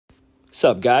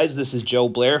Sup guys, this is Joe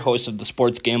Blair, host of the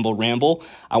Sports Gamble Ramble.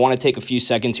 I want to take a few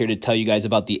seconds here to tell you guys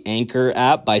about the Anchor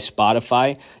app by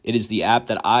Spotify. It is the app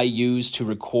that I use to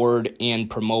record and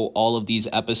promote all of these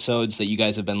episodes that you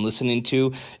guys have been listening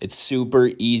to. It's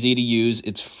super easy to use.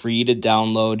 It's free to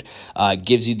download. It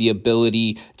gives you the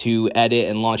ability to edit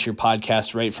and launch your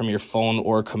podcast right from your phone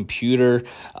or computer.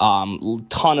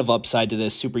 Ton of upside to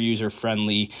this, super user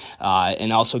friendly,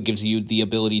 and also gives you the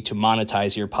ability to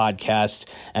monetize your podcast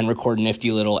and record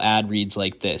nifty little ad reads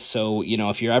like this. So,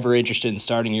 if you're ever interested in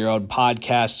starting your own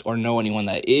podcast or know anyone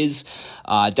that is,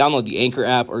 download the Anchor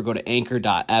app or go to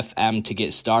anchor.fm to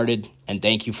get started. And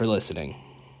thank you for listening.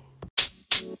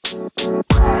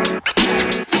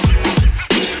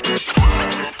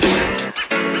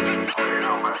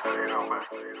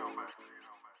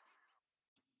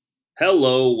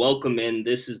 Hello, welcome in.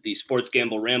 This is the Sports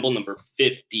Gamble Ramble number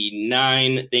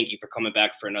 59. Thank you for coming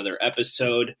back for another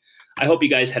episode. I hope you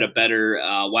guys had a better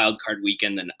wild card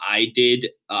weekend than I did.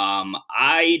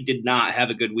 I did not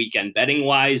have a good weekend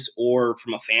betting-wise or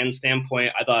from a fan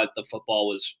standpoint. I thought the football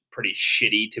was pretty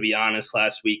shitty, to be honest,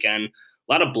 last weekend.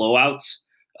 A lot of blowouts.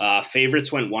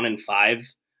 Favorites went 1-5,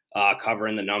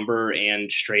 covering the number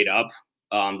and straight up.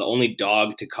 The only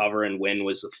dog to cover and win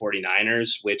was the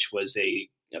 49ers, which was a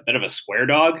bit of a square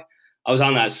dog. I was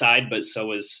on that side, but so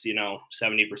was,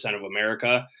 70% of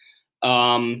America.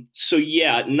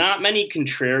 Not many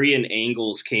contrarian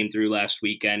angles came through last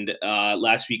weekend.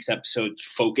 Last week's episode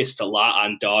focused a lot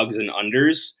on dogs and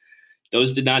unders.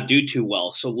 Those did not do too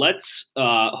well. So let's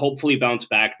hopefully bounce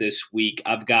back this week.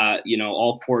 I've got,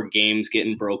 all 4 games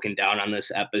getting broken down on this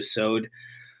episode.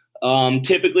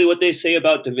 Typically what they say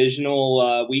about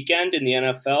divisional weekend in the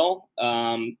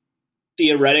NFL,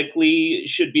 theoretically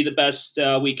should be the best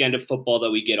weekend of football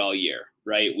that we get all year,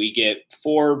 right? We get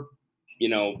 4,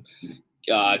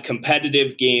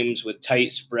 competitive games with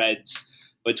tight spreads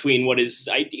between what is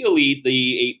ideally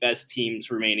the 8 best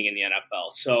teams remaining in the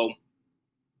NFL. So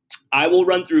I will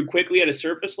run through quickly at a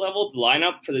surface level the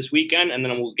lineup for this weekend, and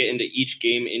then we'll get into each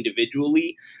game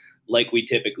individually like we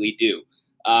typically do.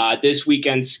 This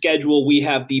weekend's schedule, we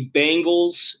have the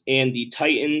Bengals and the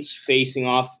Titans facing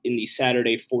off in the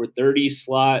Saturday 4:30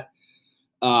 slot.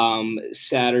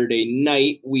 Saturday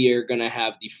night, we are going to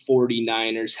have the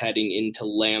 49ers heading into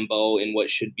Lambeau in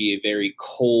what should be a very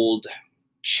cold,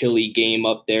 chilly game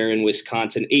up there in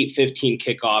Wisconsin. 8:15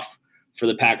 kickoff for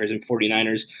the Packers and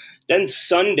 49ers. Then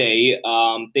Sunday,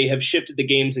 they have shifted the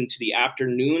games into the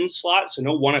afternoon slot, so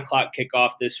no 1 o'clock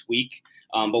kickoff this week.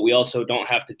 But we also don't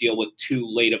have to deal with too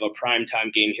late of a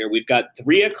primetime game here. We've got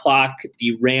 3 o'clock.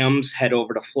 The Rams head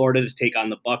over to Florida to take on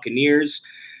the Buccaneers.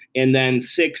 And then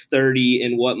 6:30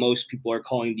 in what most people are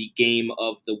calling the game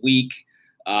of the week.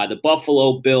 The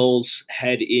Buffalo Bills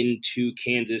head into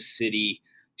Kansas City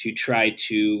to try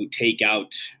to take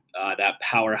out that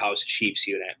powerhouse Chiefs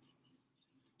unit.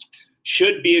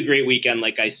 Should be a great weekend,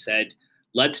 like I said.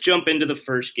 Let's jump into the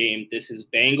first game. This is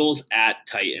Bengals at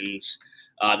Titans.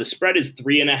 The spread is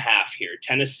 3.5 here.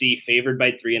 Tennessee favored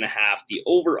by 3.5. The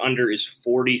over-under is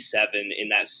 47 in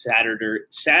that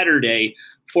Saturday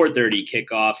 4:30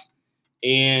 kickoff.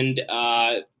 And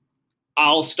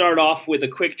I'll start off with a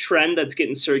quick trend that's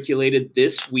getting circulated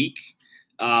this week.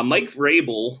 Mike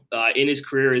Vrabel, in his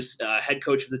career as head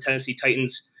coach of the Tennessee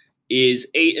Titans, is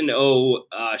 8-0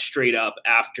 straight up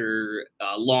after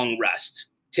long rest.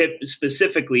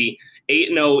 Specifically,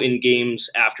 8-0 in games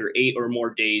after 8 or more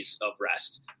days of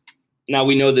rest. Now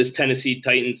we know this Tennessee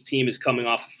Titans team is coming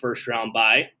off a first-round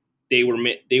bye. They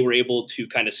were able to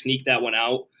kind of sneak that one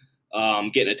out,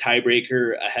 getting a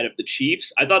tiebreaker ahead of the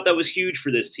Chiefs. I thought that was huge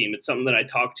for this team. It's something that I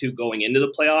talked to going into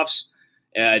the playoffs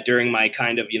during my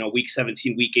kind of Week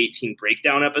 17, Week 18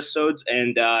 breakdown episodes,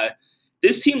 and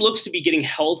this team looks to be getting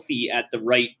healthy at the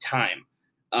right time.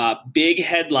 Big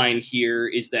headline here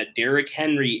is that Derrick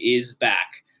Henry is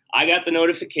back. I got the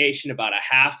notification about a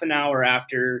half an hour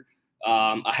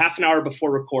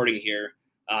before recording here.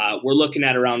 We're looking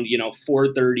at around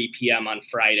 4:30 p.m. on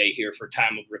Friday here for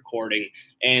time of recording.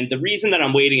 And the reason that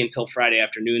I'm waiting until Friday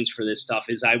afternoons for this stuff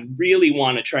is I really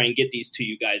want to try and get these to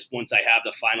you guys once I have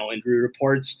the final injury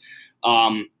reports.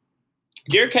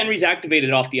 Derrick Henry's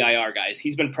activated off the IR, guys.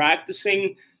 He's been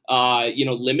practicing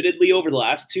limitedly over the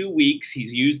last 2 weeks.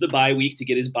 He's used the bye week to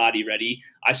get his body ready.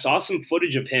 I saw some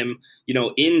footage of him,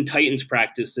 in Titans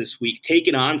practice this week,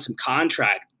 taking on some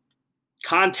contact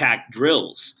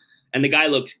drills, and the guy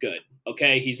looks good.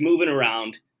 Okay. He's moving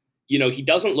around. He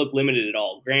doesn't look limited at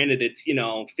all. Granted, it's,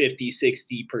 50,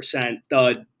 60%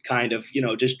 thud kind of,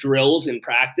 just drills in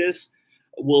practice.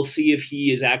 We'll see if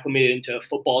he is acclimated into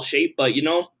football shape, but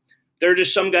there are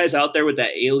just some guys out there with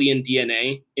that alien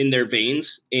DNA in their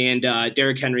veins, and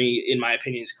Derrick Henry, in my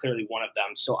opinion, is clearly one of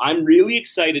them. So I'm really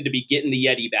excited to be getting the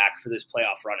Yeti back for this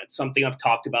playoff run. It's something I've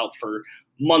talked about for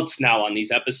months now on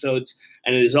these episodes,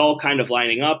 and it is all kind of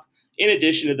lining up. In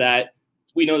addition to that,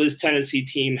 we know this Tennessee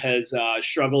team has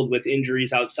struggled with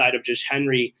injuries outside of just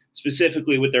Henry,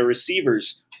 specifically with their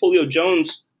receivers. Julio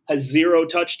Jones has 0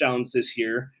 touchdowns this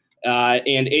year,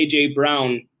 and A.J.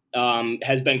 Brown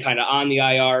has been kind of on the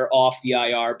IR, off the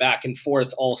IR, back and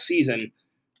forth all season.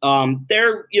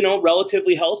 They're,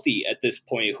 relatively healthy at this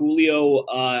point. Julio,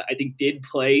 I think, did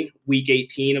play week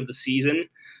 18 of the season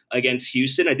against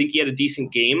Houston. I think he had a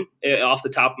decent game off the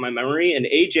top of my memory. And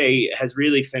AJ has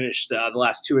really finished the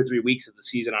last 2 or 3 weeks of the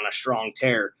season on a strong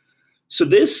tear. So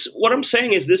what I'm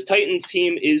saying is this Titans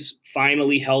team is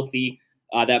finally healthy.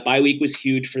 That bye week was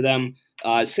huge for them.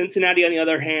 Cincinnati, on the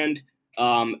other hand,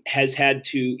 has had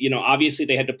to, obviously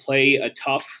they had to play a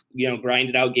tough,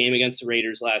 grinded out game against the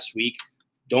Raiders last week.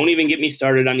 Don't even get me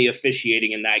started on the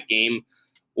officiating in that game,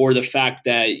 or the fact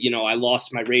that, I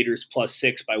lost my Raiders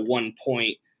 +6 by 1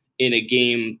 point in a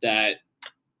game that,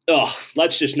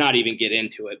 let's just not even get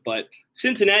into it. But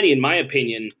Cincinnati, in my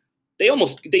opinion,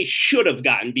 they should have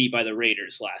gotten beat by the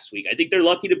Raiders last week. I think they're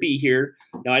lucky to be here.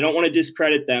 Now, I don't want to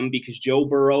discredit them because Joe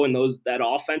Burrow and that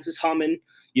offense is humming.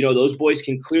 Those boys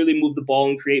can clearly move the ball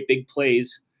and create big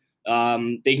plays.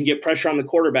 They can get pressure on the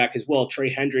quarterback as well.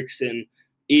 Trey Hendrickson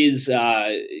is,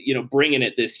 bringing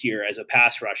it this year as a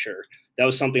pass rusher. That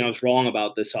was something I was wrong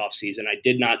about this offseason. I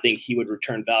did not think he would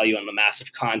return value on the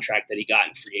massive contract that he got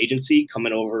in free agency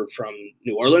coming over from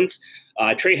New Orleans.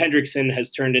 Trey Hendrickson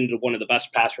has turned into one of the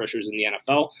best pass rushers in the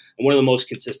NFL and one of the most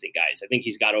consistent guys. I think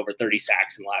he's got over 30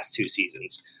 sacks in the last 2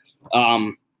 seasons.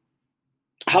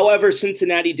 However,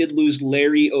 Cincinnati did lose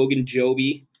Larry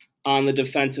Ogunjobi on the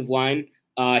defensive line.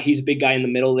 He's a big guy in the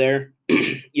middle there,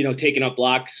 taking up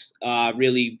blocks,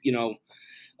 really,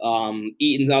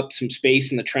 eating up some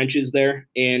space in the trenches there.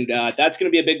 And that's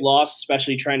going to be a big loss,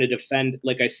 especially trying to defend,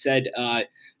 like I said,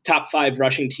 top 5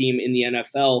 rushing team in the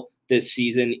NFL this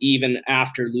season, even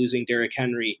after losing Derrick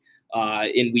Henry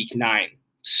in week 9.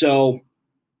 So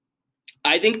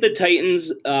I think the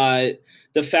Titans,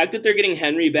 the fact that they're getting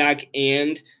Henry back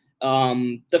and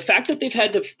the fact that they've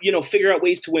had to, figure out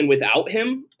ways to win without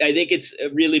him, I think it's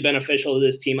really beneficial to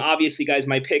this team. Obviously, guys,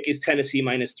 my pick is Tennessee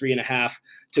 -3.5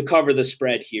 to cover the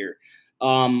spread here.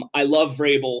 I love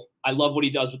Vrabel. I love what he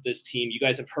does with this team. You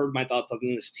guys have heard my thoughts on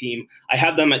this team. I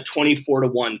have them at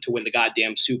 24-1 to win the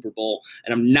goddamn Super Bowl,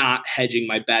 and I'm not hedging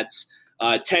my bets.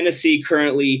 Tennessee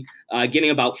currently getting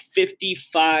about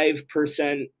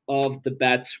 55% of the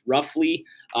bets, roughly,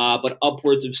 but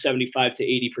upwards of 75 to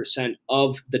 80%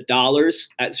 of the dollars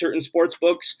at certain sports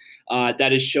books.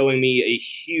 That is showing me a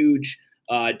huge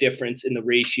difference in the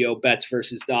ratio, bets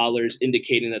versus dollars,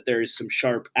 indicating that there is some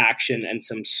sharp action and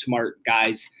some smart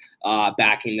guys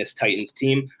backing this Titans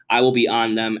team. I will be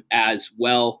on them as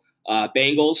well.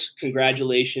 Bengals,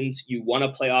 congratulations. You won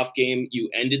a playoff game. You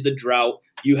ended the drought.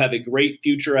 You have a great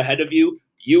future ahead of you.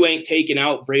 You ain't taking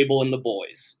out Vrabel and the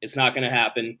boys. It's not going to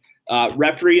happen.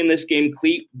 Referee in this game,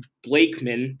 Clete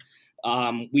Blakeman.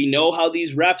 We know how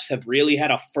these refs have really had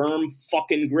a firm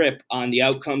fucking grip on the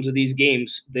outcomes of these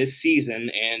games this season,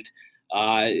 and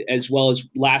as well as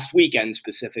last weekend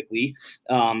specifically.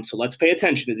 So let's pay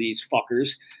attention to these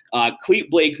fuckers.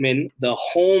 Clete Blakeman, the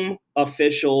home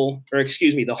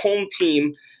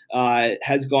team,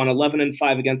 has gone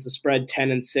 11-5 against the spread,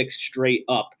 10-6 straight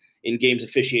up in games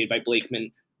officiated by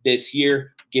Blakeman this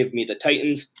year. Give me the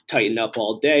Titans. Tighten up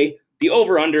all day. The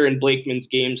over-under in Blakeman's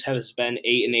games has been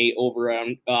 8-8 over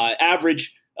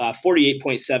average,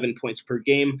 48.7 points per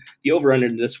game. The over-under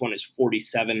in this one is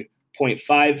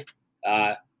 47.5.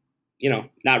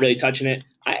 Not really touching it.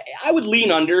 I would lean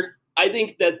under. I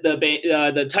think that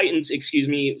the Titans,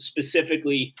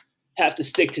 specifically have to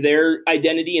stick to their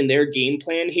identity and their game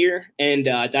plan here, and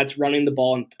that's running the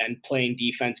ball and playing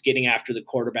defense, getting after the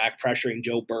quarterback, pressuring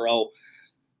Joe Burrow.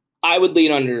 I would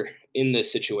lean under in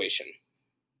this situation.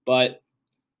 But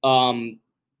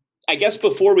I guess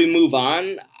before we move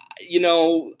on,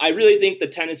 I really think the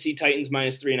Tennessee Titans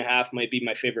 -3.5 might be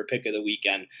my favorite pick of the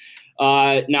weekend.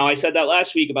 Now, I said that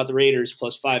last week about the Raiders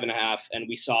 +5.5, and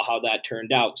we saw how that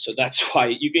turned out. So that's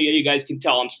why you guys can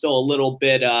tell I'm still a little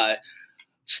bit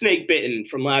snake bitten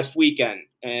from last weekend,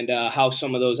 and how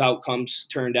some of those outcomes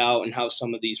turned out and how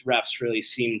some of these refs really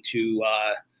seem to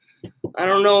I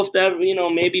don't know if that,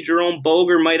 maybe Jerome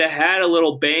Boger might have had a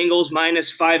little Bengals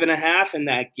 -5.5 in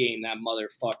that game, that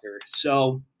motherfucker.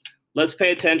 So let's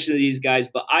pay attention to these guys.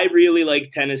 But I really like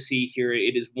Tennessee here.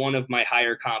 It is one of my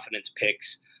higher confidence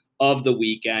picks of the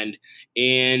weekend.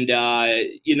 And, I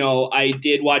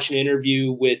did watch an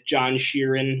interview with John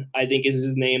Sheeran, I think is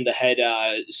his name, the head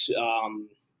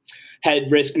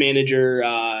risk manager,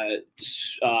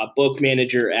 book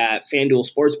manager at FanDuel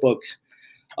Sportsbooks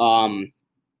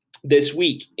this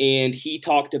week. And he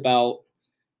talked about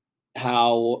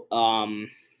how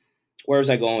where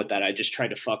was I going with that? I just tried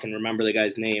to fucking remember the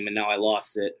guy's name, and now I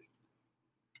lost it.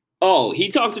 Oh, he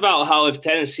talked about how if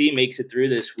Tennessee makes it through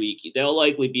this week, they'll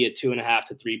likely be a 2.5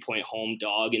 to 3 point home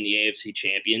dog in the AFC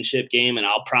Championship game, and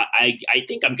I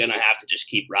think I'm gonna have to just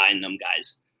keep riding them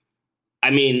guys.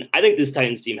 I mean, I think this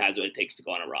Titans team has what it takes to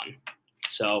go on a run.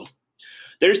 So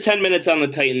there's 10 minutes on the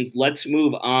Titans. Let's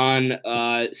move on.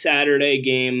 Saturday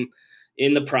game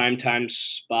in the primetime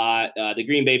spot. The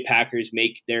Green Bay Packers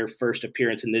make their first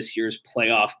appearance in this year's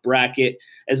playoff bracket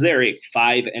as they're a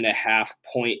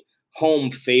 5.5-point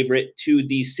home favorite to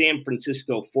the San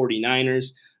Francisco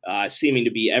 49ers, seeming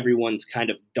to be everyone's kind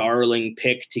of darling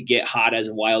pick to get hot as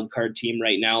a wild card team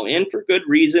right now, and for good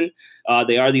reason.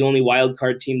 They are the only wild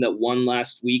card team that won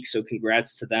last week, so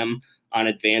congrats to them on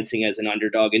advancing as an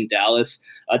underdog in Dallas.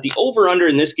 The over-under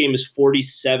in this game is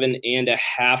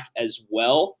 47.5 as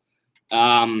well.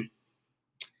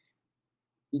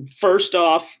 First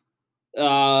off,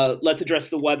 let's address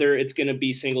the weather. It's going to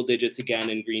be single digits again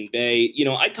in Green Bay.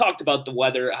 I talked about the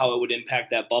weather, how it would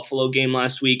impact that Buffalo game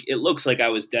last week. It looks like I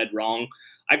was dead wrong.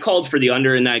 I called for the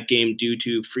under in that game due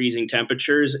to freezing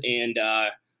temperatures and,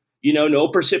 no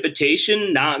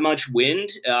precipitation, not much wind.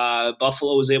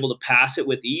 Buffalo was able to pass it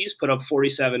with ease, put up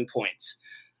 47 points.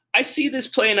 I see this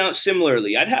playing out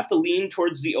similarly. I'd have to lean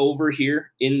towards the over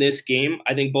here in this game.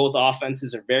 I think both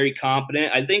offenses are very competent.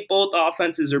 I think both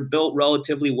offenses are built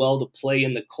relatively well to play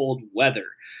in the cold weather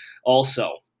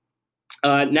also.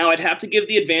 Now, I'd have to give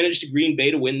the advantage to Green Bay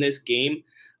to win this game,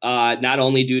 not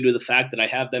only due to the fact that I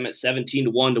have them at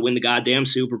 17-1 to win the goddamn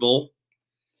Super Bowl,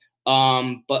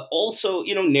 but also,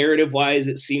 narrative-wise,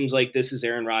 it seems like this is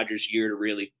Aaron Rodgers' year to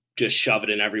really just shove it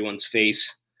in everyone's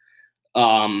face.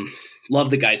 Love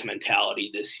the guy's mentality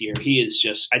this year. He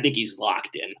is I think he's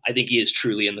locked in. I think he is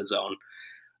truly in the zone.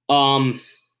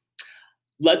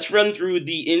 Let's run through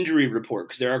the injury report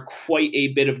because there are quite a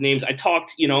bit of names. I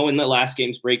talked, in the last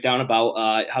game's breakdown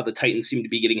about how the Titans seem to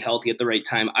be getting healthy at the right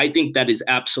time. I think that is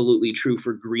absolutely true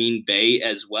for Green Bay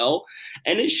as well.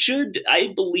 And it should,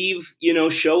 I believe,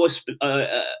 show us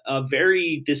a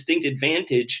very distinct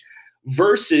advantage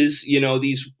versus,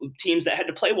 these teams that had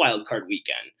to play wild card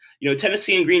weekend.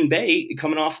 Tennessee and Green Bay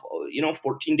coming off,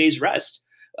 14 days rest,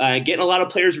 getting a lot of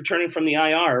players returning from the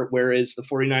IR, whereas the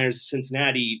 49ers of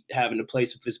Cincinnati having to play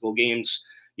some physical games,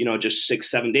 just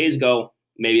 6-7 days ago,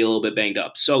 maybe a little bit banged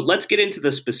up. So let's get into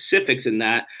the specifics in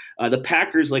that. The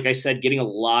Packers, like I said, getting a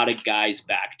lot of guys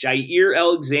back. Jair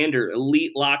Alexander,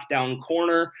 elite lockdown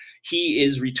corner. He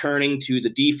is returning to the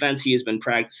defense. He has been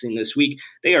practicing this week.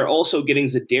 They are also getting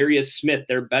Zadarius Smith,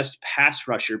 their best pass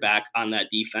rusher, back on that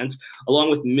defense,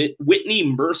 along with Whitney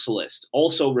Merciless,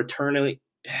 also returning.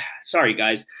 Sorry,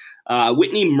 guys.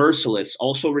 Whitney Merciless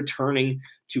also returning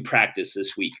to practice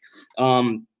this week.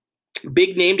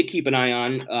 Big name to keep an eye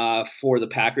on for the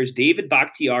Packers, David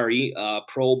Bakhtiari,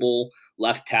 Pro Bowl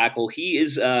left tackle. He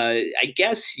is, I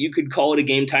guess you could call it a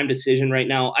game time decision right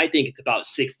now. I think it's about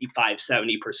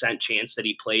 65-70% chance that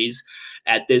he plays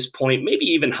at this point, maybe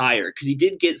even higher, because he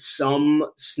did get some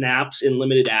snaps in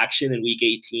limited action in Week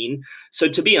 18. So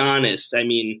to be honest, I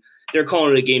mean, they're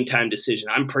calling it a game time decision.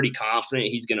 I'm pretty confident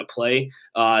he's going to play.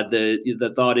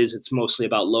 The thought is it's mostly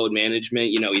about load management.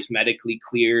 He's medically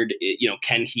cleared.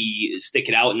 Can he stick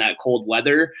it out in that cold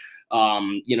weather?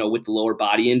 With the lower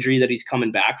body injury that he's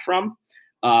coming back from.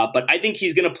 But I think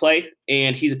he's going to play,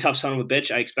 and he's a tough son of a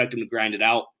bitch. I expect him to grind it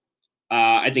out.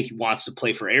 I think he wants to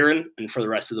play for Aaron and for the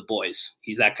rest of the boys.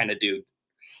 He's that kind of dude.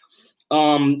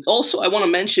 Also, I want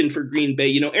to mention for Green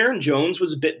Bay, Aaron Jones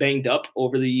was a bit banged up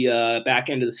over the back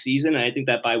end of the season. And I think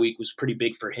that bye week was pretty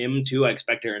big for him too. I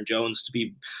expect Aaron Jones to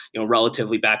be,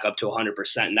 relatively back up to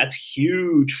 100%. And that's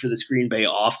huge for this Green Bay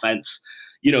offense,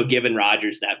 given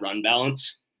Rodgers that run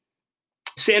balance.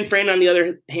 San Fran, on the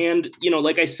other hand,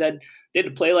 like I said, they had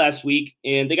to play last week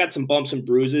and they got some bumps and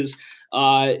bruises.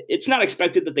 It's not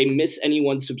expected that they miss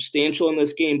anyone substantial in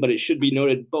this game, but it should be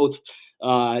noted both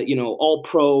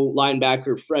all-pro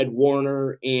linebacker Fred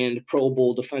Warner and Pro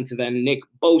Bowl defensive end Nick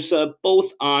Bosa,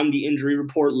 both on the injury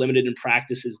report, limited in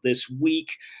practices this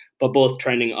week, but both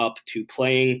trending up to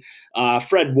playing.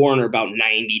 Fred Warner, about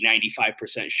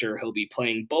 90-95% sure he'll be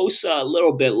playing. Bosa, a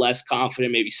little bit less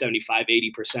confident, maybe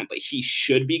 75-80%, but he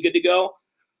should be good to go.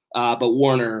 But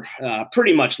Warner,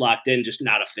 pretty much locked in, just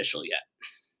not official yet.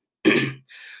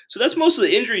 So that's most of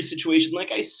the injury situation.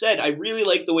 Like I said, I really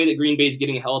like the way that Green Bay is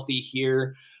getting healthy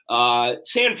here.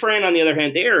 San Fran, on the other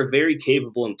hand, they are a very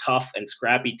capable and tough and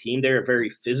scrappy team. They're a very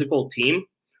physical team.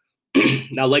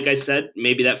 Now, like I said,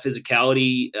 maybe that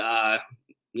physicality,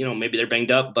 maybe they're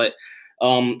banged up, but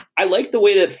I like the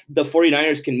way that the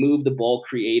 49ers can move the ball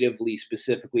creatively,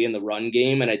 specifically in the run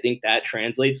game, and I think that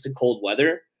translates to cold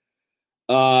weather.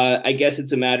 I guess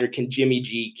it's a matter, can Jimmy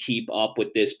G keep up with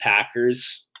this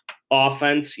Packers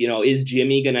offense? Is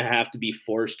Jimmy going to have to be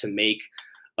forced to make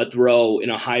a throw in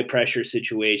a high-pressure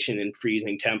situation in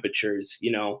freezing temperatures?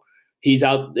 He's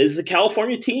out. This is a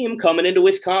California team coming into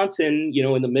Wisconsin,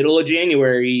 in the middle of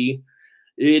January.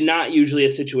 Not usually a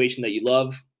situation that you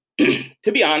love.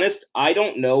 To be honest, I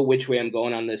don't know which way I'm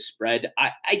going on this spread.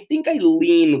 I think I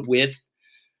lean with,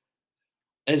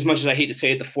 as much as I hate to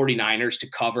say it, the 49ers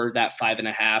to cover that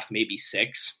 5.5, maybe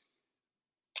 6.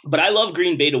 But I love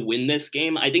Green Bay to win this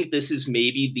game. I think this is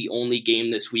maybe the only game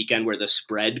this weekend where the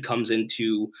spread comes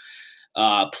into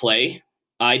play.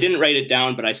 I didn't write it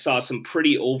down, but I saw some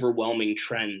pretty overwhelming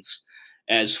trends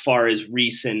as far as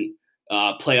recent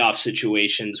playoff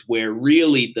situations where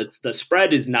really the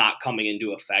spread is not coming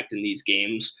into effect in these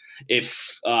games.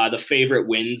 If the favorite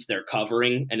wins, they're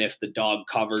covering, and if the dog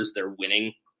covers, they're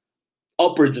winning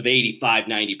upwards of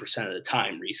 85-90% of the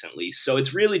time recently. So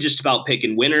it's really just about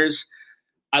picking winners.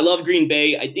 I love Green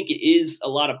Bay. I think it is a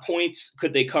lot of points.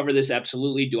 Could they cover this?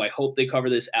 Absolutely. Do I hope they cover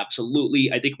this? Absolutely.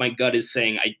 I think my gut is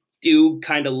saying I do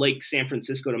kind of like San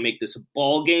Francisco to make this a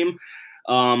ball game.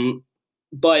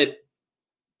 But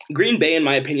Green Bay, in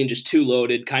my opinion, just too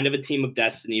loaded, kind of a team of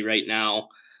destiny right now.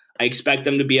 I expect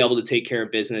them to be able to take care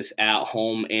of business at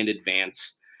home and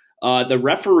advance. The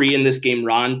referee in this game,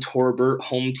 Ron Torbert,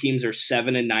 home teams are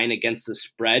 7-9 against the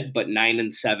spread, but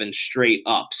 9-7 straight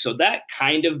up. So that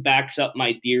kind of backs up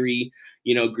my theory,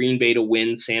 Green Bay to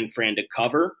win, San Fran to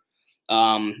cover.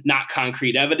 Not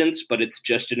concrete evidence, but it's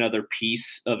just another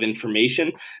piece of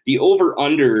information. The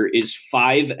over-under is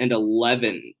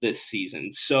 5-11 this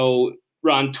season. So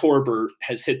Ron Torbert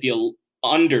has hit the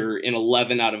under in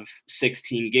 11 out of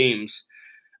 16 games,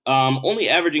 only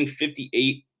averaging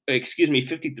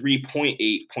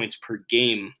 53.8 points per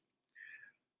game.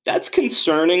 That's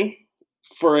concerning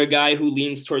for a guy who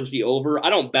leans towards the over.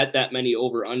 I don't bet that many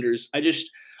over-unders.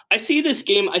 I see this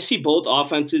game. I see both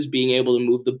offenses being able to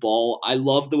move the ball. I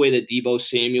love the way that Deebo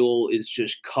Samuel is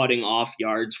just cutting off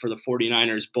yards for the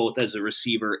 49ers, both as a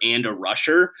receiver and a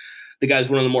rusher. The guy's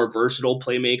one of the more versatile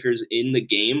playmakers in the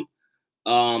game.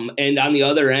 And on the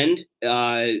other end,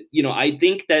 I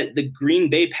think that the Green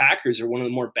Bay Packers are one of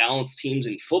the more balanced teams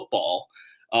in football.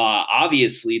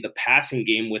 Obviously, the passing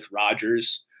game with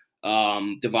Rodgers,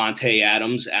 Devontae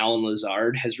Adams, Alan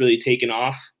Lazard has really taken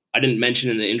off. I didn't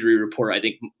mention in the injury report, I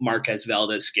think Marquez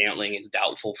Valdez-Scantling is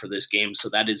doubtful for this game. So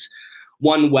that is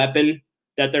one weapon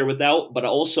that they're without. But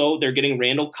also they're getting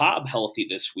Randall Cobb healthy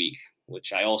this week,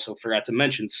 which I also forgot to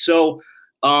mention. So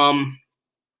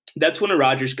that's one of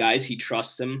Rodgers' guys. He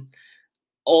trusts him.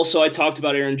 Also, I talked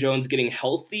about Aaron Jones getting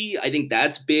healthy. I think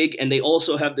that's big. And they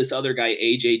also have this other guy,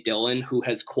 A.J. Dillon, who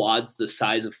has quads the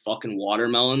size of fucking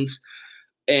watermelons.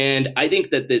 And I think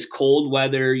that this cold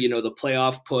weather, the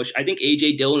playoff push, I think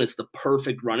A.J. Dillon is the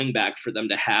perfect running back for them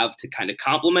to have to kind of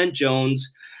complement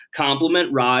Jones,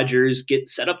 complement Rodgers, get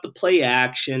set up the play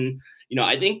action.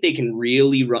 I think they can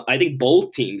really run. I think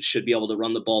both teams should be able to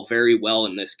run the ball very well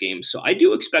in this game. So I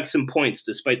do expect some points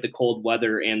despite the cold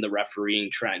weather and the refereeing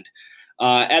trend.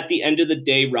 At the end of the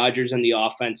day, Rodgers and the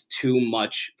offense, too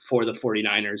much for the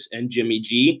 49ers and Jimmy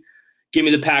G. Give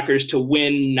me the Packers to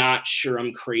win. Not sure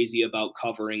I'm crazy about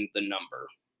covering the number.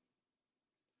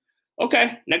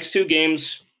 Okay, next two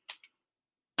games.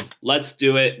 Let's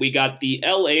do it. We got the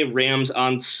LA Rams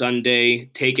on Sunday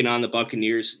taking on the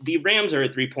Buccaneers. The Rams are a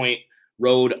 3-point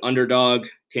road underdog.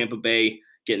 Tampa Bay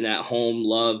getting that home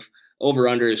love.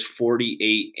 Over-under is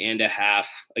 48.5.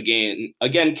 Again,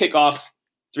 kickoff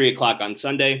 3 o'clock on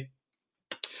Sunday.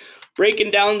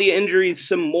 Breaking down the injuries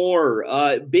some more.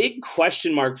 Big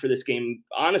question mark for this game.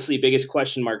 Honestly, biggest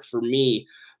question mark for me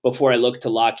before I look to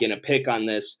lock in a pick on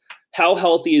this. How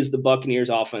healthy is the Buccaneers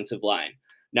offensive line?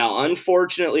 Now,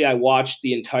 unfortunately, I watched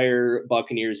the entire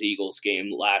Buccaneers-Eagles game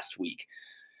last week.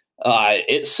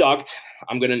 It sucked.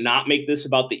 I'm going to not make this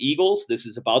about the Eagles. This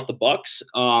is about the Bucs.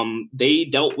 They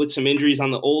dealt with some injuries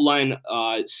on the O-line.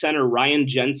 Center Ryan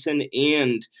Jensen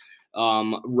and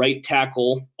right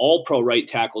tackle, all-pro right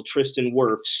tackle, Tristan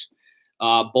Wirfs,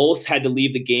 both had to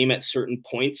leave the game at certain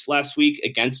points last week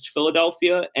against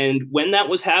Philadelphia. And when that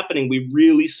was happening, we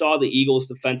really saw the Eagles'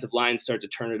 defensive line start to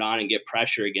turn it on and get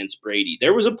pressure against Brady.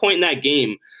 There was a point in that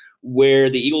game where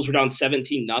the Eagles were down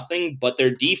 17-0, but their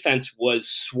defense was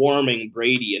swarming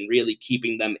Brady and really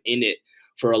keeping them in it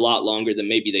for a lot longer than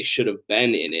maybe they should have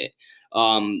been in it.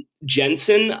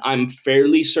 Jensen, I'm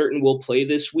fairly certain will play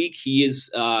this week. He is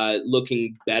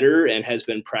looking better and has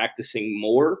been practicing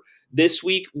more this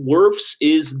week. Wirfs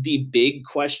is the big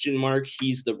question mark.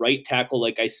 He's the right tackle,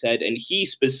 like I said, and he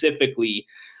specifically,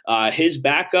 his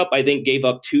backup, I think, gave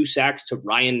up 2 sacks to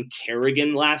Ryan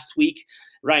Kerrigan last week.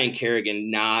 Ryan Kerrigan,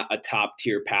 not a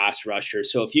top-tier pass rusher.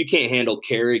 So if you can't handle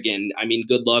Kerrigan, I mean,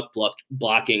 good luck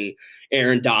blocking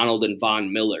Aaron Donald and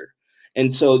Von Miller.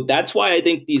 And so that's why I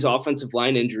think these offensive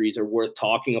line injuries are worth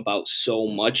talking about so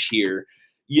much here.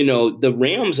 You know, the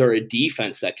Rams are a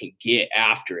defense that can get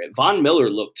after it. Von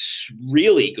Miller looked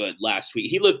really good last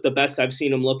week. He looked the best I've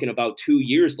seen him look in about 2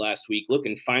 years last week,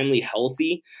 looking finally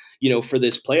healthy, you know, for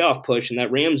this playoff push. And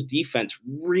that Rams defense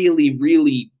really,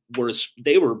 really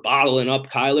they were bottling up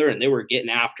Kyler and they were getting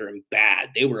after him bad.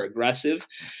 They were aggressive.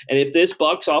 And if this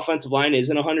Bucs offensive line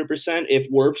isn't 100%,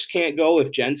 if Wirfs can't go,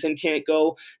 if Jensen can't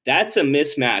go, that's a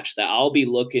mismatch that I'll be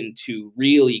looking to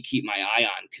really keep my eye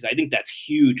on, because I think that's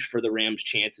huge for the Rams'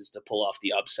 chances to pull off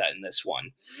the upset in this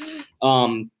one.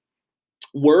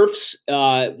 Wirfs,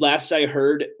 last I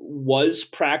heard, was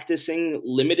practicing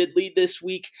limitedly this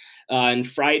week. In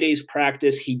Friday's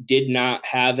practice, he did not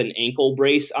have an ankle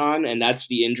brace on, and that's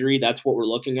the injury. That's what we're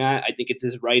looking at. I think it's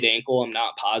his right ankle. I'm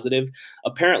not positive.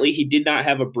 Apparently, he did not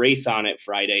have a brace on it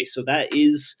Friday, so that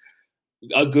is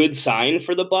a good sign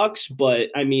for the Bucs. But,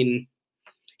 I mean,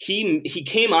 he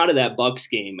came out of that Bucs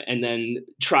game and then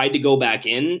tried to go back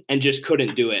in and just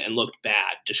couldn't do it and looked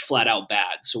bad, just flat out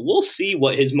bad. So we'll see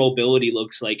what his mobility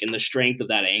looks like and the strength of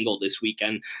that angle this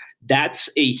weekend. That's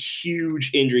a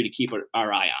huge injury to keep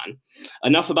our eye on.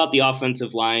 Enough about the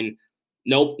offensive line.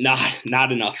 Nope,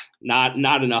 not enough. Not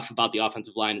enough about the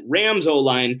offensive line. Rams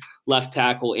O-line, left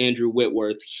tackle Andrew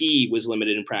Whitworth, he was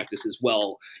limited in practice as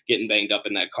well, getting banged up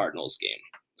in that Cardinals game.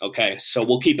 Okay, so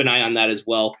we'll keep an eye on that as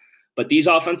well. But these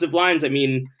offensive lines, I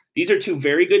mean, these are 2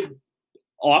 very good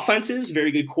offenses,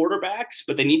 very good quarterbacks,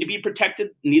 but they need to be protected.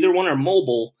 Neither one are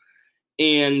mobile.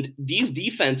 And these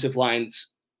defensive lines,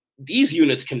 these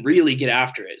units can really get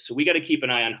after it. So we got to keep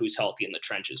an eye on who's healthy in the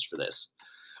trenches for this.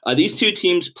 These 2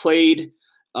 teams played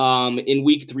in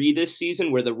week 3 this season,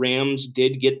 where the Rams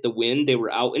did get the win. They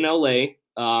were out in LA.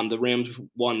 The Rams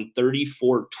won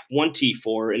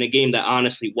 34-24 in a game that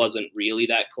honestly wasn't really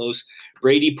that close.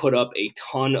 Brady put up a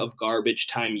ton of garbage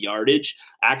time yardage,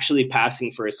 actually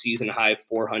passing for a season-high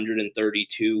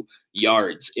 432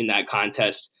 yards in that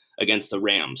contest against the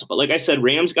Rams. But like I said,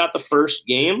 Rams got the first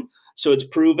game, so it's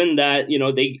proven that, you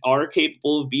know, they are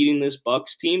capable of beating this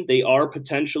Bucs team. They are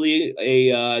potentially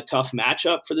a tough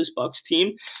matchup for this Bucs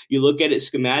team. You look at it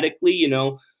schematically, you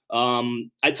know,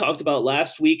 I talked about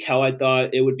last week how I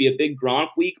thought it would be a big Gronk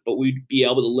week, but we'd be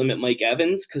able to limit Mike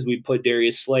Evans because we'd put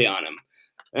Darius Slay on him.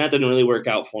 And that didn't really work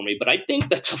out for me. But I think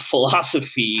that the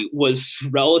philosophy was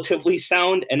relatively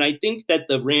sound. And I think that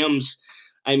the Rams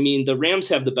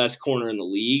have the best corner in the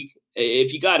league.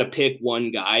 If you got to pick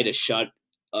one guy to shut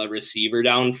a receiver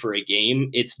down for a game,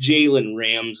 it's Jalen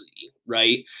Ramsey,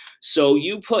 right? So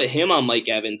you put him on Mike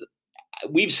Evans.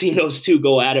 We've seen those 2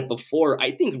 go at it before.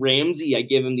 I think Ramsey, I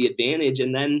give him the advantage.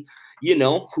 And then, you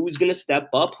know, who's going to step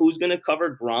up? Who's going to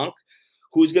cover Gronk?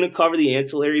 Who's going to cover the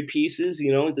ancillary pieces?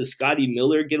 You know, does Scotty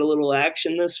Miller get a little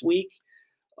action this week?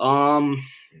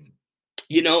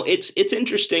 You know, it's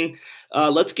interesting.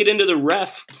 Let's get into the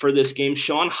ref for this game.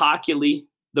 Sean Hockley,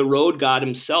 the road god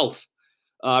himself.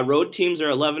 Road teams are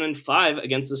 11-5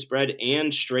 against the spread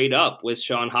and straight up with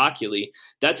Sean Hockley.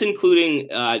 That's including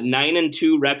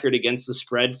 9-2 record against the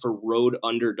spread for road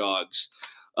underdogs.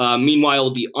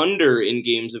 Meanwhile, the under in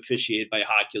games officiated by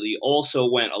Hockley also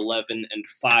went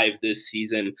 11-5 this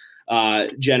season,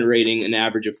 generating an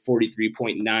average of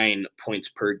 43.9 points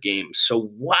per game. So,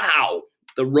 wow,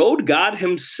 the road god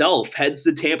himself heads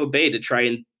to Tampa Bay to try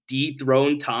and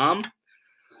dethrone Tom.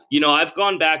 You know, I've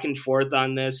gone back and forth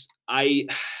on this. I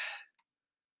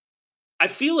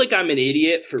feel like I'm an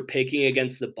idiot for picking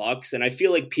against the Bucs, and I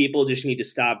feel like people just need to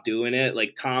stop doing it.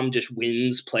 Like, Tom just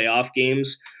wins playoff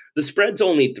games. The spread's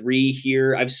only 3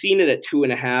 here. I've seen it at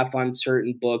 2.5 on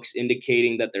certain books,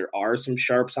 indicating that there are some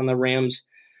sharps on the Rams.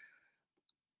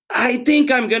 I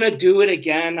think I'm going to do it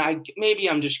again. Maybe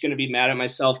I'm just going to be mad at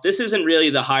myself. This isn't really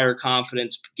the higher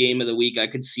confidence game of the week. I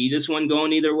could see this one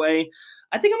going either way.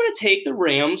 I think I'm going to take the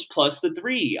Rams plus the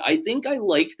 3. I think I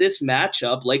like this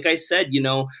matchup. Like I said, you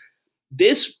know,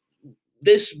 this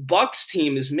this Bucks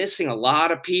team is missing a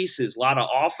lot of pieces, a lot of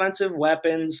offensive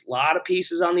weapons, a lot of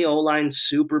pieces on the O-line,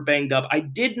 super banged up. I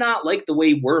did not like the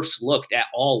way Wirfs looked at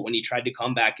all when he tried to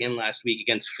come back in last week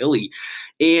against Philly.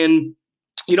 And,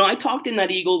 I talked in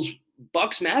that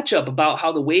Eagles-Bucks matchup about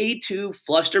how the way to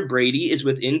fluster Brady is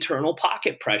with internal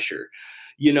pocket pressure.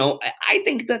 I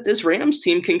think that this Rams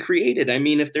team can create it. I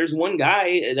mean, if there's one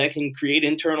guy that can create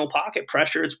internal pocket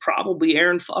pressure, it's probably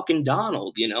Aaron fucking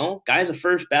Donald. Guy's a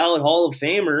first ballot Hall of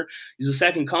Famer. He's the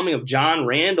second coming of John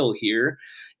Randall here.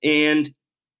 And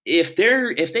if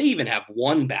they even have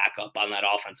one backup on that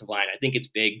offensive line, I think it's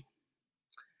big.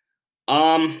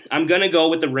 I'm gonna go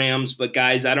with the Rams, but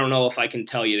guys, I don't know if I can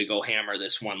tell you to go hammer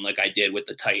this one like I did with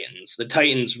the Titans. The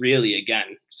Titans really,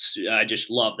 again, I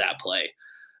just love that play.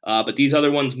 But these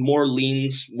other ones, more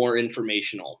leans, more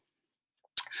informational.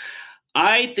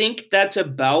 I think that's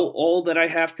about all that I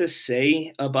have to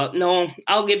say about. No,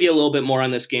 I'll give you a little bit more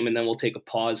on this game, and then we'll take a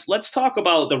pause. Let's talk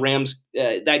about the Rams,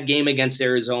 that game against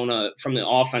Arizona from the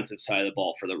offensive side of the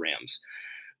ball for the Rams.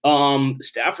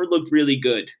 Stafford looked really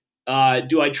good.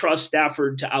 Do I trust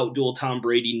Stafford to outduel Tom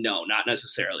Brady? No, not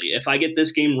necessarily. If I get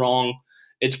this game wrong,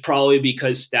 it's probably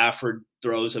because Stafford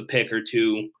throws a pick or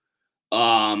two.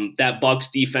 That Bucks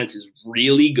defense is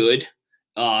really good.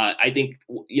 I think,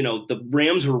 the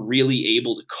Rams were really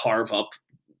able to carve up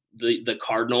the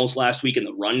Cardinals last week in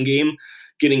the run game,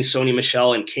 getting Sony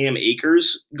Michel and Cam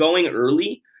Akers going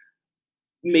early.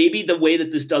 Maybe the way that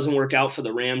this doesn't work out for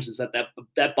the Rams is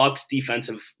that Bucks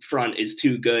defensive front is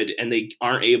too good and they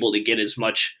aren't able to get as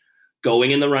much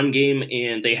going in the run game,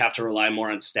 and they have to rely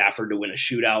more on Stafford to win a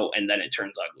shootout, and then it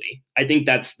turns ugly. I think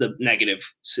that's the negative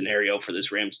scenario for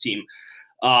this Rams team.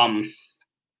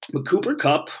 But Cooper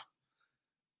Kupp,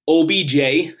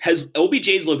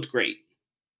 OBJ's looked great.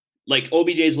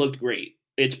 OBJ's looked great.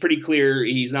 It's pretty clear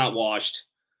he's not washed.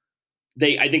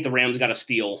 I think the Rams got a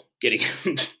steal getting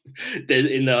him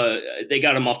they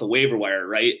got him off the waiver wire,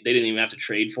 right? They didn't even have to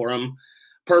trade for him.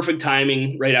 Perfect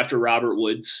timing right after Robert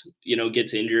Woods,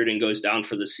 gets injured and goes down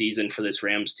for the season for this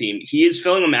Rams team. He is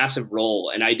filling a massive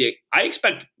role, and I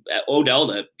expect Odell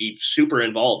to be super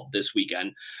involved this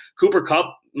weekend. Cooper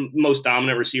Kupp, most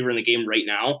dominant receiver in the game right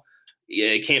now.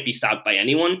 It can't be stopped by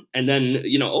anyone. And then,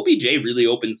 OBJ really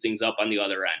opens things up on the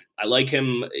other end. I like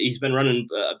him. He's been running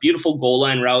beautiful goal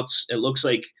line routes. It looks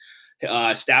like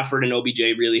Stafford and OBJ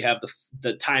really have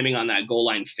the timing on that goal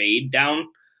line fade down.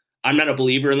 I'm not a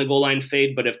believer in the goal line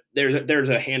fade, but if there's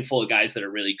a handful of guys that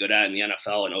are really good at it in the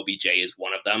NFL, and OBJ is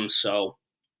one of them. So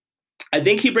I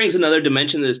think he brings another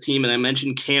dimension to this team. And I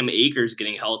mentioned Cam Akers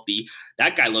getting healthy.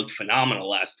 That guy looked phenomenal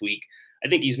last week. I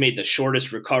think he's made the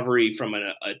shortest recovery from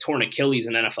a torn Achilles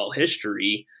in NFL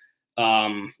history.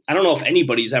 I don't know if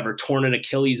anybody's ever torn an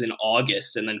Achilles in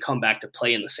August and then come back to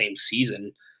play in the same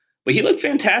season. But he looked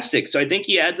fantastic. So I think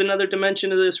he adds another dimension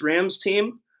to this Rams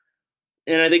team.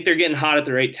 And I think they're getting hot at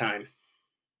the right time.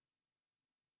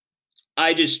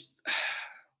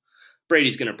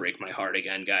 Brady's going to break my heart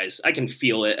again, guys. I can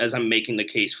feel it as I'm making the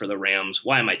case for the Rams.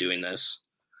 Why am I doing this?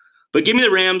 But give me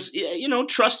the Rams.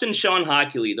 Trust in Sean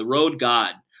Hockley, the road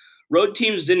god. Road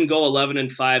teams didn't go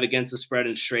 11-5 against the spread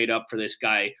and straight up for this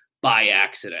guy by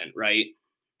accident, right?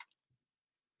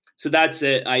 So that's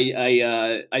it.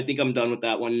 I think I'm done with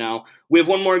that one now. We have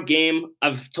one more game.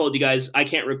 I've told you guys I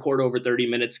can't record over 30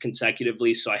 minutes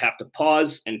consecutively, so I have to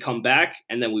pause and come back,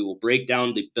 and then we will break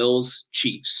down the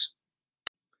Bills-Chiefs.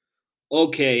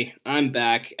 Okay, I'm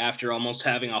back after almost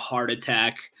having a heart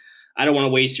attack. I don't want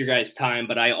to waste your guys' time,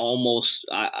 but I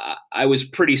was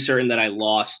pretty certain that I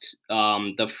lost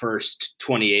the first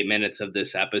 28 minutes of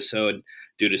this episode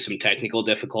due to some technical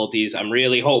difficulties. I'm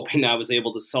really hoping I was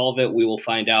able to solve it. We will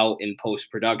find out in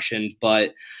post-production.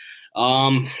 But,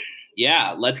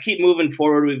 let's keep moving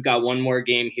forward. We've got one more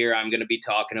game here. I'm going to be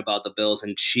talking about the Bills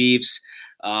and Chiefs.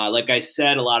 Like I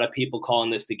said, a lot of people calling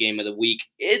this the game of the week.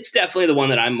 It's definitely the one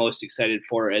that I'm most excited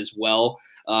for as well,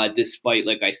 despite,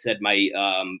 like I said, my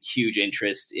huge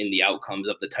interest in the outcomes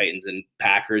of the Titans and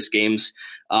Packers games.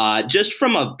 Just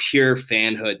from a pure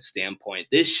fanhood standpoint,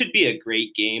 this should be a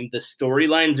great game. The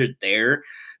storylines are there.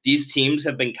 These teams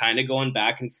have been kind of going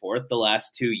back and forth the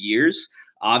last 2 years.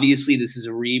 Obviously, this is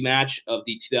a rematch of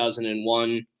the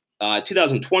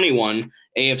 2021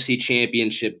 AFC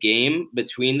Championship game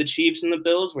between the Chiefs and the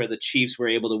Bills, where the Chiefs were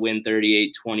able to win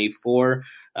 38-24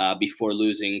 before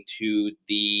losing to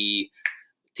the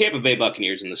Tampa Bay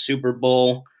Buccaneers in the Super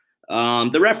Bowl.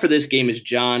 The ref for this game is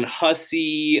John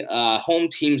Hussey. Home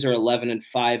teams are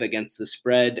 11-5 against the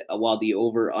spread, while the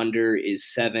over-under is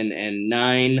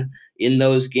 7-9 in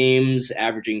those games,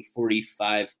 averaging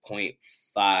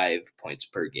 45.5 points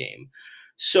per game.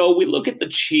 So we look at the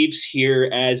Chiefs here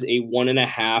as a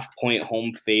 1.5 point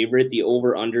home favorite. The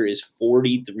over under is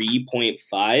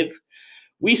 43.5.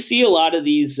 We see a lot of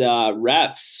these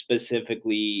refs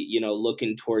specifically,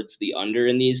 looking towards the under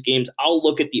in these games. I'll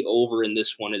look at the over in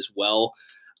this one as well.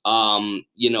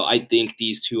 I think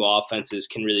these two offenses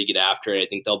can really get after it. I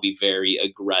think they'll be very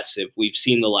aggressive. We've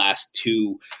seen the last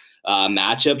two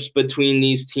matchups between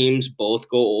these teams both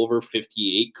go over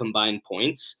 58 combined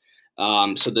points.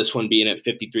 So this one being at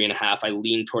 53.5, I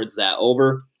lean towards that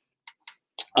over.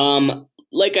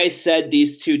 Like I said,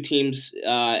 these two teams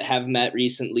have met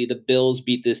recently. The Bills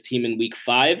beat this team in week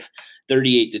 5,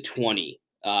 38-20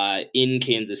 in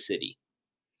Kansas City.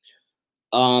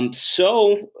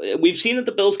 So we've seen that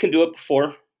the Bills can do it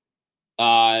before.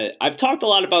 I've talked a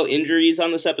lot about injuries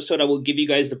on this episode. I will give you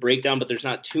guys the breakdown, but there's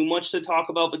not too much to talk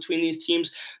about between these teams.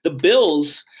 The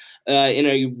Bills, in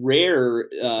a rare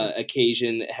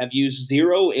occasion, have used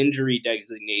 0 injury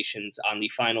designations on the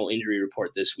final injury report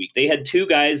this week. They had 2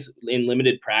 guys in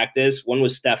limited practice. One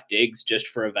was Steph Diggs, just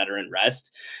for a veteran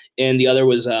rest, and the other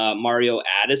was Mario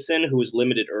Addison, who was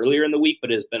limited earlier in the week,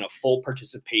 but has been a full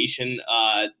participation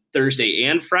Thursday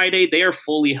and Friday. They are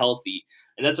fully healthy.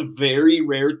 And that's a very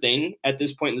rare thing at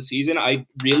this point in the season. I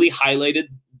really highlighted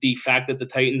the fact that the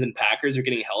Titans and Packers are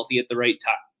getting healthy at the right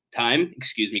time.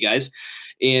 Excuse me, guys.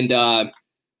 And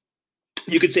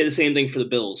you could say the same thing for the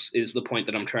Bills is the point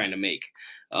that I'm trying to make.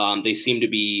 They seem to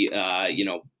be,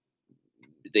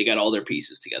 they got all their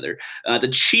pieces together. The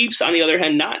Chiefs, on the other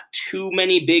hand, not too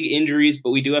many big injuries, but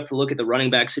we do have to look at the running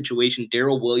back situation.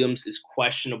 Darrell Williams is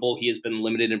questionable. He has been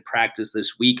limited in practice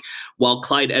this week, while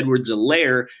Clyde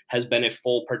Edwards-Helaire has been a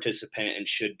full participant and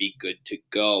should be good to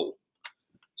go.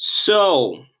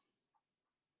 So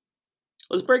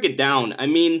let's break it down. I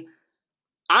mean,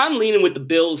 I'm leaning with the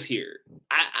Bills here.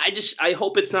 I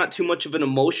hope it's not too much of an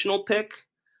emotional pick.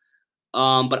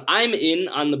 But I'm in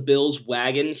on the Bills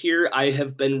wagon here. I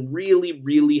have been really,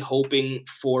 really hoping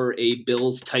for a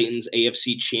Bills-Titans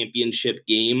AFC Championship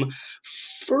game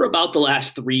for about the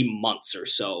last 3 months or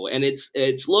so. And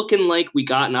it's looking like we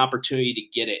got an opportunity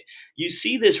to get it. You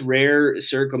see this rare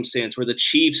circumstance where the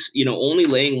Chiefs, only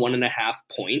laying 1.5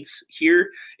 points here.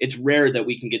 It's rare that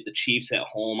we can get the Chiefs at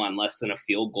home on less than a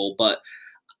field goal, but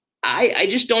I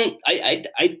just don't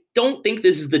I don't think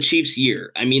this is the Chiefs'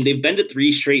 year. I mean, they've been to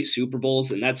 3 straight Super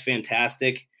Bowls, and that's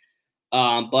fantastic.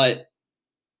 But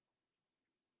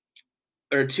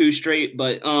 2 straight.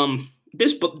 But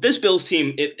this Bills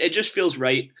team, it just feels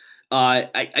right.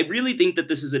 I really think that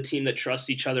this is a team that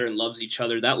trusts each other and loves each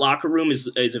other. That locker room is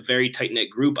a very tight-knit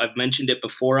group. I've mentioned it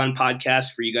before on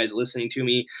podcasts for you guys listening to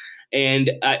me, and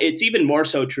it's even more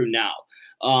so true now.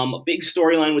 A big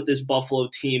storyline with this Buffalo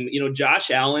team, Josh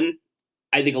Allen,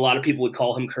 I think a lot of people would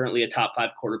call him currently a top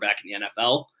 5 quarterback in the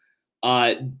NFL.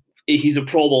 He's a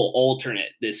Pro Bowl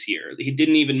alternate this year. He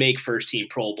didn't even make first team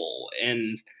Pro Bowl.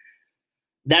 And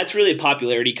that's really a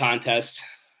popularity contest.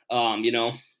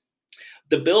 The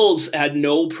Bills had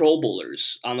no Pro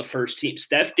Bowlers on the first team.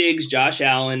 Steph Diggs, Josh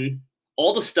Allen,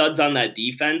 all the studs on that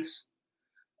defense.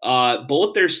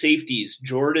 Both their safeties,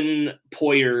 Jordan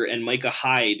Poyer and Micah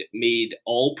Hyde, made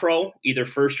All-Pro, either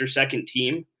first or second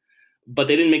team, but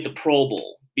they didn't make the Pro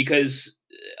Bowl because,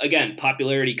 again,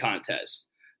 popularity contest,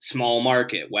 small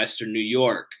market, Western New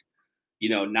York,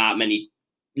 not many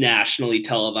nationally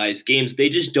televised games. They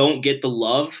just don't get the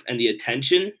love and the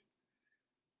attention.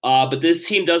 But this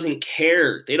team doesn't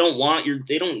care. They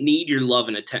don't need your love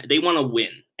and attention. They want to win.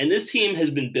 And this team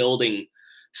has been building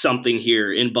something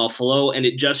here in Buffalo, and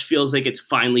it just feels like it's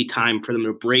finally time for them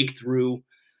to break through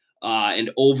and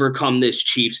overcome this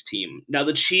Chiefs team. Now,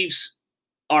 the Chiefs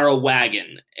are a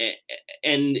wagon,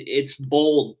 and it's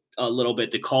bold a little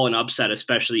bit to call an upset,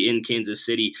 especially in Kansas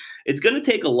City. It's going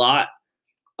to take a lot.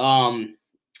 A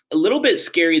little bit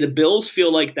scary. The Bills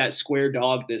feel like that square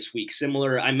dog this week.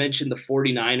 Similar, I mentioned the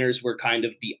 49ers were kind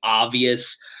of the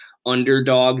obvious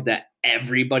underdog that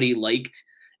everybody liked,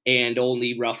 and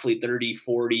only roughly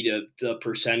 30-40 to the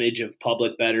percentage of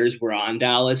public bettors were on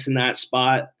Dallas in that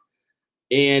spot.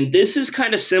 And this is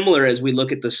kind of similar as we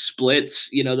look at the splits.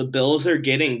 The Bills are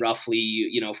getting roughly,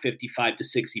 55 to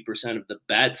 60% of the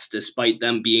bets, despite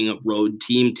them being a road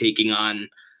team taking on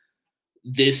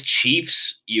this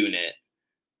Chiefs unit.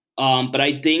 But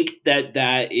I think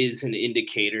that is an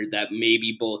indicator that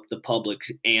maybe both the public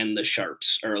and the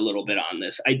sharps are a little bit on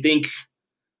this. I think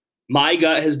my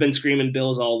gut has been screaming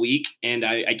Bills all week, and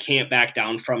I can't back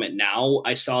down from it now.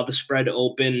 I saw the spread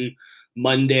open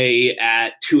Monday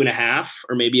at 2.5,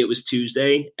 or maybe it was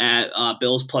Tuesday at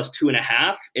Bills plus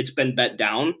 2.5. It's been bet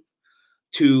down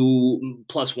to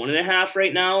plus 1.5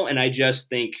 right now, and I just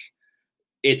think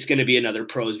it's going to be another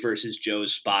pros versus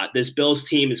Joe's spot. This Bills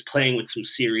team is playing with some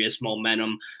serious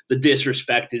momentum. The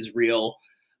disrespect is real.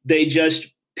 They just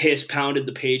piss pounded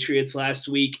the Patriots last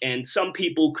week, and some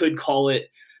people could call it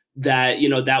that,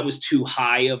 that was too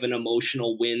high of an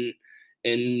emotional win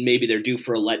and maybe they're due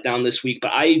for a letdown this week,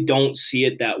 but I don't see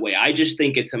it that way. I just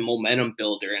think it's a momentum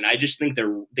builder, and I just think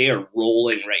they are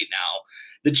rolling right now.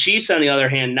 The Chiefs, on the other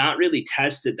hand, not really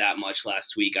tested that much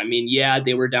last week. I mean, yeah,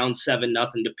 they were down 7-0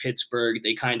 to Pittsburgh.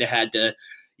 They kind of had to,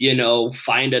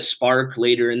 find a spark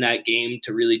later in that game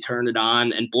to really turn it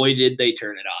on, and boy, did they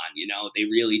turn it on. They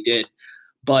really did.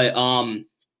 But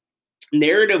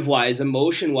narrative-wise,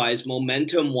 emotion-wise,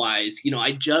 momentum-wise,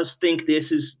 I just think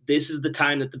this is the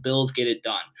time that the Bills get it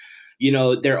done.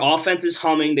 Their offense is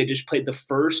humming. They just played the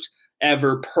first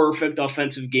ever perfect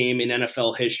offensive game in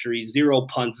NFL history. 0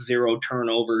 punts, 0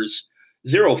 turnovers,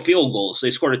 0 field goals. So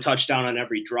they scored a touchdown on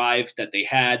every drive that they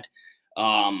had.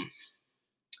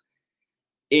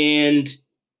 And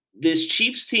this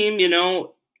Chiefs team,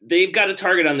 they've got a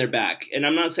target on their back. And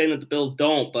I'm not saying that the Bills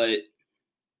don't, but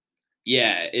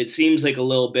yeah, it seems like a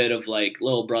little bit of like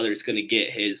little brother's going to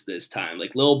get his this time.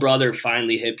 Like little brother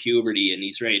finally hit puberty and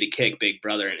he's ready to kick big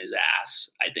brother in his ass,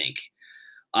 I think.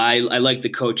 I like the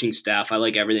coaching staff. I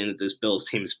like everything that this Bills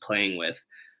team is playing with.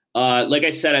 Like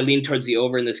I said, I lean towards the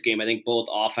over in this game. I think both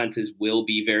offenses will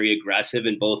be very aggressive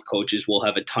and both coaches will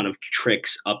have a ton of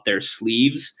tricks up their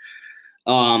sleeves.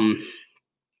 The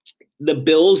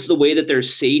Bills, the way that their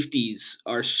safeties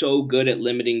are so good at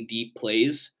limiting deep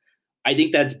plays, I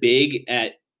think that's big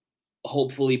at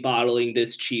hopefully bottling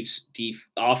this Chiefs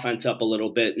offense up a little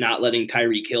bit, not letting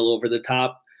Tyreek Hill over the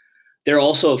top. They're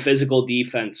also a physical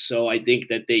defense, so I think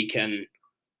that they can,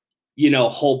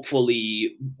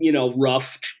 hopefully,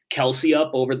 rough Kelsey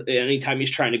up anytime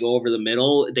he's trying to go over the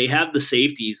middle. They have the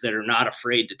safeties that are not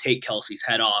afraid to take Kelsey's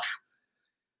head off.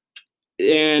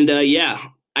 And, yeah,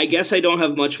 I guess I don't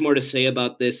have much more to say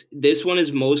about this. This one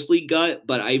is mostly gut,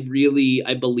 but I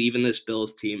believe in this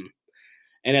Bills team.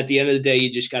 And at the end of the day,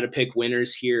 you just got to pick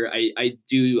winners here. I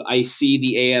see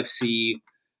the AFC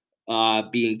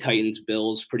being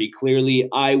Titans-Bills pretty clearly.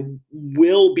 I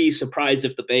will be surprised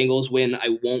if the Bengals win.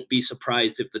 I won't be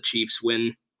surprised if the Chiefs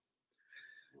win.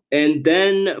 And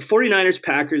then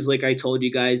 49ers-Packers, like I told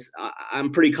you guys,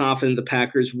 I'm pretty confident the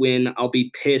Packers win. I'll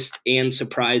be pissed and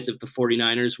surprised if the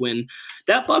 49ers win.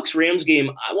 That Bucs-Rams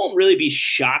game, I won't really be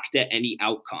shocked at any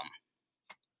outcome.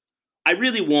 I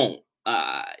really won't.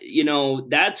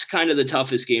 That's kind of the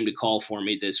toughest game to call for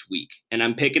me this week. And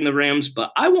I'm picking the Rams,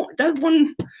 but I won't. That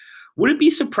one, would it be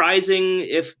surprising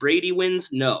if Brady wins?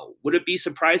 No. Would it be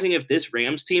surprising if this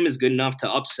Rams team is good enough to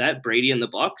upset Brady and the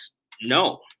Bucs?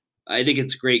 No. I think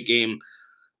it's a great game.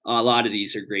 A lot of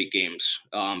these are great games,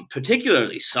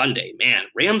 particularly Sunday. Man,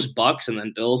 Rams, Bucs, and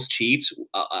then Bills, Chiefs.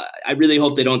 I really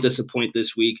hope they don't disappoint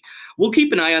this week. We'll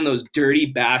keep an eye on those dirty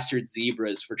bastard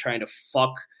zebras for trying to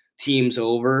fuck teams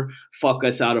over, fuck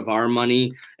us out of our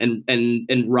money, and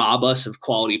rob us of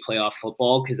quality playoff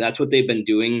football, because that's what they've been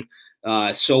doing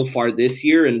so far this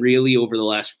year and really over the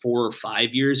last 4 or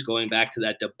 5 years, going back to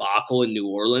that debacle in New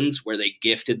Orleans where they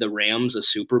gifted the Rams a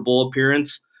Super Bowl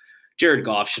appearance. Jared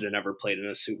Goff should have never played in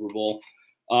a Super Bowl.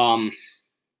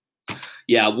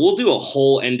 Yeah, we'll do a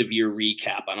whole end-of-year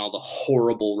recap on all the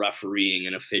horrible refereeing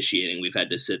and officiating we've had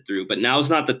to sit through, but now's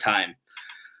not the time.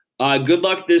 Good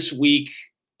luck this week.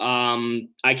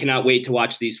 I cannot wait to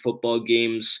watch these football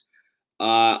games.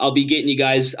 I'll be getting you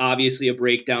guys, obviously, a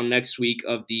breakdown next week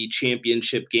of the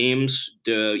championship games,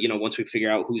 once we figure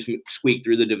out who's squeaked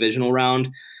through the divisional round.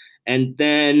 And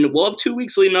then we'll have 2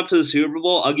 weeks leading up to the Super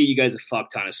Bowl. I'll give you guys a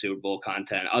fuck ton of Super Bowl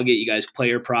content. I'll get you guys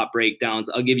player prop breakdowns.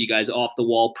 I'll give you guys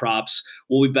off-the-wall props.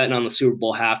 We'll be betting on the Super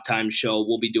Bowl halftime show.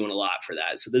 We'll be doing a lot for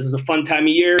that. So this is a fun time of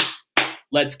year.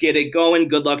 Let's get it going.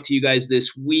 Good luck to you guys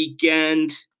this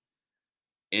weekend.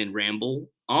 And ramble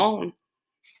on.